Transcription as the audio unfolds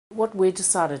What we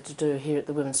decided to do here at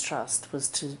the Women's Trust was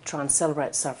to try and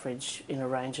celebrate suffrage in a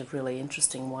range of really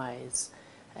interesting ways.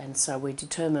 And so we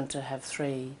determined to have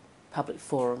 3 public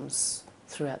forums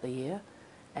throughout the year,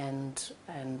 and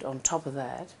on top of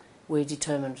that we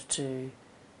determined to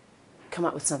come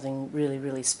up with something really,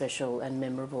 really special and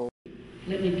memorable.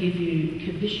 Let me give you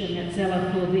Kavisha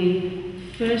Mazzella for the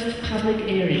first public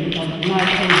airing of Life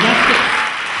and Justice.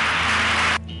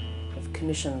 I've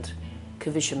commissioned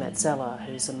Kavisha Mazzella,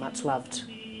 who's a much-loved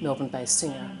Melbourne-based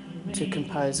singer, to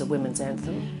compose a women's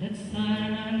anthem,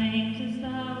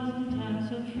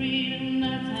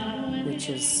 which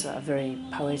is a very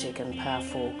poetic and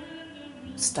powerful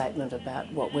statement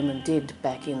about what women did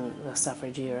back in the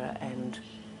suffrage era and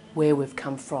where we've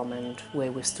come from and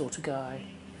where we're still to go.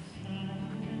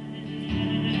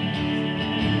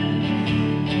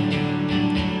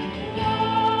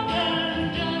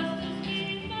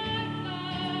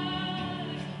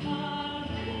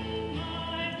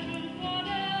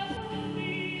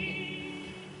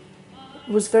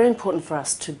 It was very important for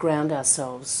us to ground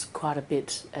ourselves quite a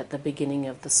bit at the beginning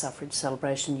of the suffrage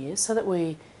celebration year so that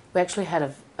we actually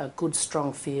had a good,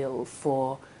 strong feel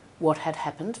for what had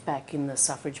happened back in the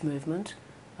suffrage movement,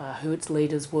 who its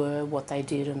leaders were, what they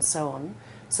did and so on.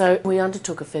 So we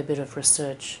undertook a fair bit of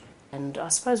research, and I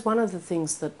suppose one of the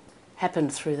things that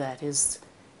happened through that is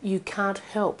you can't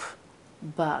help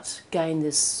but gain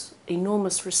this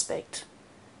enormous respect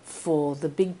for the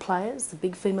big players, the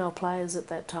big female players at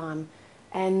that time,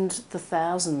 and the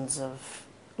thousands of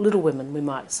little women, we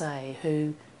might say,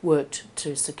 who worked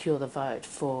to secure the vote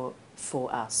for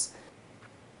us.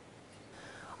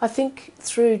 I think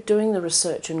through doing the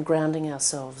research and grounding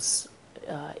ourselves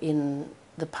in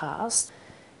the past,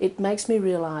 it makes me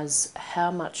realise how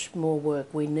much more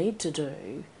work we need to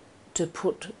do to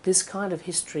put this kind of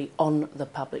history on the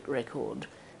public record.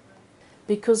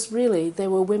 Because really there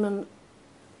were women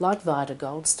like Vida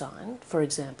Goldstein, for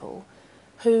example,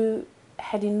 who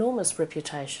had enormous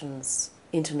reputations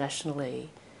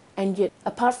internationally, and yet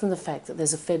apart from the fact that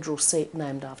there's a federal seat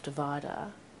named after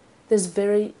Vida, there's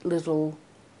very little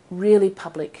really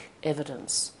public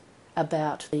evidence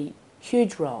about the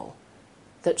huge role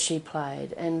that she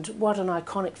played and what an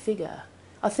iconic figure.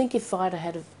 I think if Vida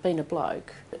had been a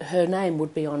bloke, her name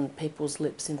would be on people's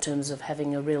lips in terms of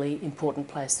having a really important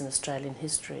place in Australian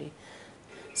history.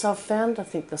 So I've found, I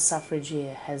think, the suffrage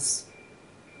year has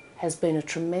been a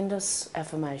tremendous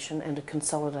affirmation and a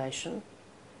consolidation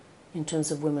in terms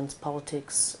of women's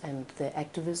politics and their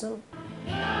activism.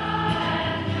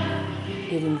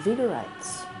 It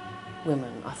invigorates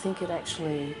women. I think it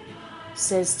actually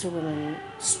says to women,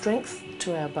 strength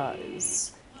to our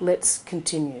bows, let's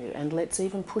continue and let's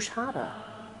even push harder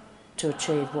to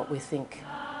achieve what we think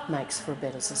makes for a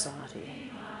better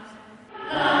society.